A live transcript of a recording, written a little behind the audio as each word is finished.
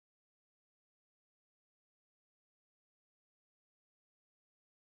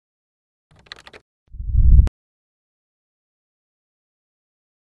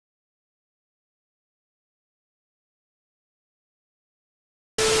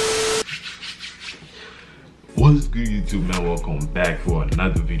What's good, YouTube, man? Welcome back for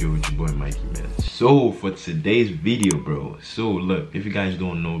another video with your boy Mikey, man. So for today's video, bro, so look, if you guys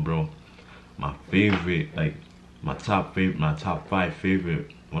don't know, bro, my favorite, like my top 5 favorite,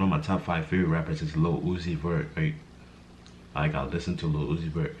 one of my top 5 favorite rappers is Lil Uzi Vert, right? Like, I listen to Lil Uzi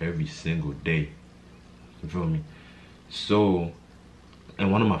Vert every single day, you feel me? So,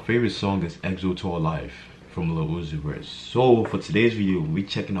 and one of my favorite songs is Exo to Life from Lil Uzi Vert. So for today's video, we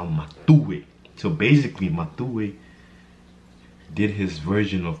checking out MATUE. So basically, MATUE did his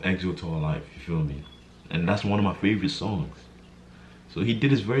version of Exo to Life, you feel me? And that's one of my favorite songs. So he did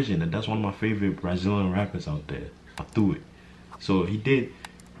his version, and that's one of my favorite Brazilian rappers out there, MATUE. So he did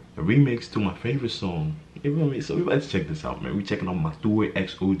a remix to my favorite song, you feel me? So we about to check this out, man. We checking out MATUE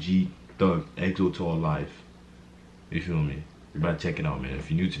XOG Thug Exo to Life, you feel me? We about to check it out, man.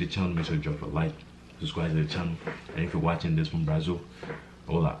 If you're new to the channel, make sure you drop a like, subscribe to the channel, and if you're watching this from Brazil,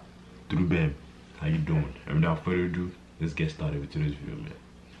 hola, tudo bem? How you doing? And without further ado, let's get started with today's video, man.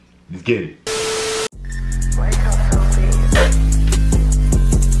 Let's get it.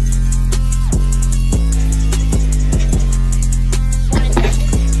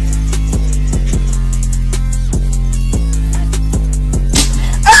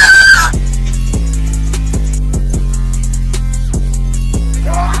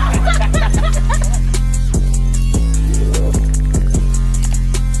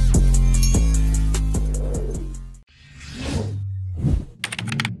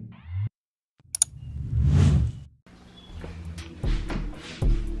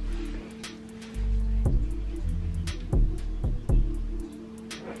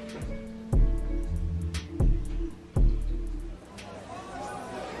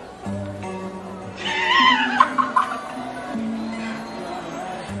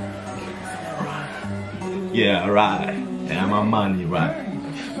 Yeah, right. Yeah, my money, right.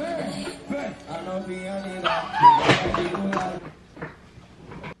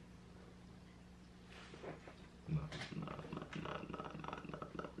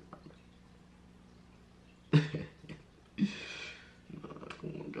 Oh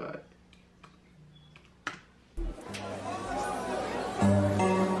my God.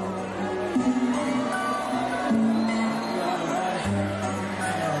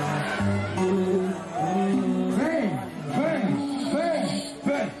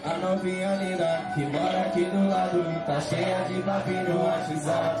 Que mora aqui do lado e tá cheia de papi no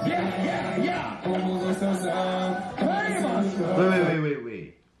WhatsApp. Como gostosão.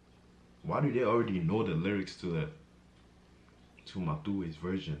 Wait. Why do they already know the lyrics to MATUE's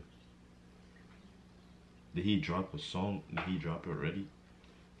version? Did he drop a song? Did he drop it already?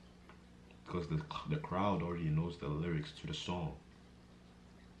 Because the crowd already knows the lyrics to the song.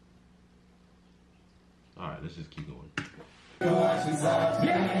 Alright, let's just keep going.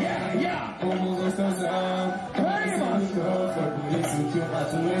 Como gostosão. Foi por isso que o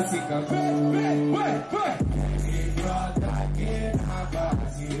MATUE se capou. E brota aqui na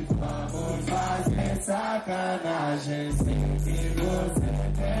base, vamos fazer sacanagem. Sei que você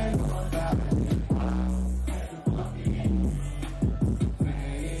tem vontade.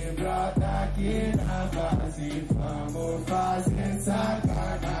 E brota aqui na base, vamos fazer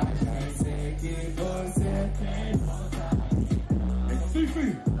sacanagem. Sei que você tem vontade. You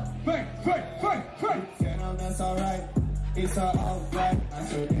know that's alright. It's all right. I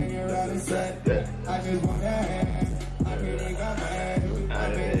should hear you rather said. I just want that hand. I really got mad.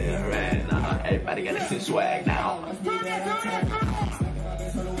 Everybody got some swag now.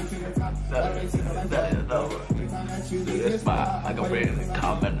 This spot, like a really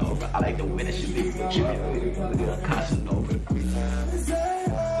comment over. I like the way that she be constant over.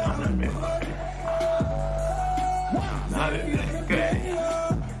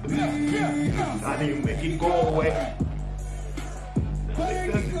 I need to make it go away.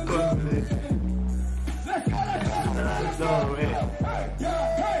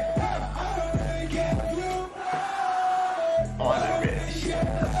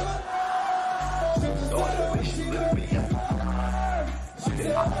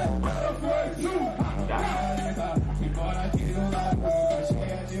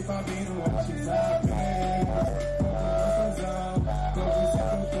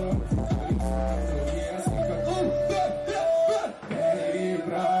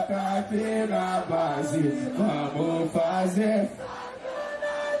 Na base, vamos fazer.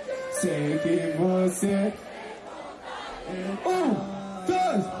 Sei que você.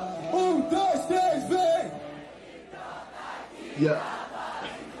 1, 2, 3, vem! Yeah.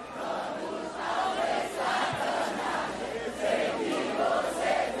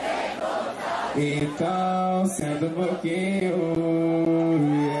 Então, sendo um pouquinho.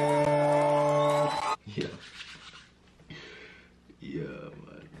 Yeah.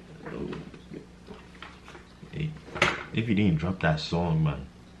 if he didn't drop that song, man,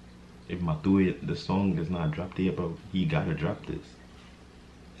 if MATUE, the song is not dropped yet, bro, he gotta drop this.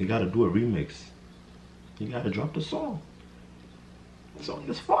 He gotta do a remix. He gotta drop the song. The song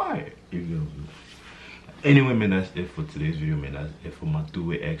is fire. You feel me? Anyway, man, that's it for today's video, man. That's it for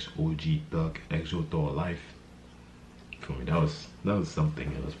MATUE X OG Thug Exo Thor Life. For me, that was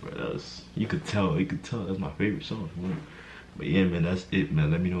something else, bro. That was, you could tell that's my favorite song. Man. But yeah, man, that's it, man.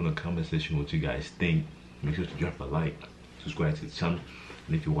 Let me know in the comment section what you guys think. Make sure to drop a like, subscribe to the channel,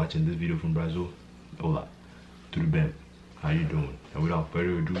 and if you're watching this video from Brazil, hola, to the band. How you doing? And without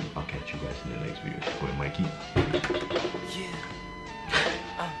further ado, I'll catch you guys in the next video. It's your boy Mikey.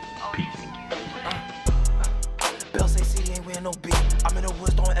 Peace. Bell say C ain't wearing no beat. I'm in the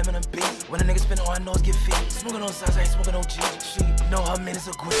woods throwing Eminem beats. When a nigga spin all I know is get feet. Smoking on sides, I ain't smoking no G. She know her minutes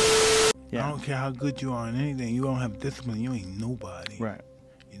are quick. Yeah. I don't care how good you are in anything. You don't have discipline, you ain't nobody. Right.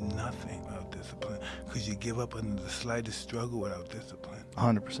 You're nothing without discipline. Because you give up under the slightest struggle without discipline.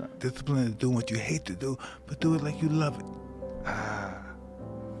 100%. Discipline is doing what you hate to do, but do it like you love it.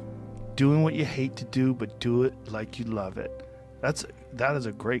 Doing what you hate to do, but do it like you love it. That is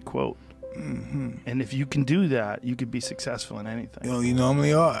a great quote. Mm-hmm. And if you can do that, you could be successful in anything. Yo, you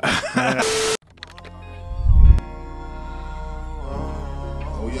normally are. Oh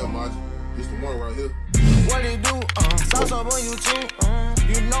yeah, Maj. This the one right here. What it do? Sauce up on you too.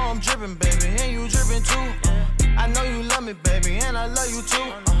 You know I'm dripping, baby, and you dripping too. I know you love me, baby, and I love you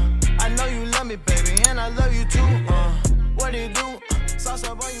too. I know you love me, baby, and I love you too. What it do? Sauce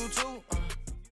up on you too.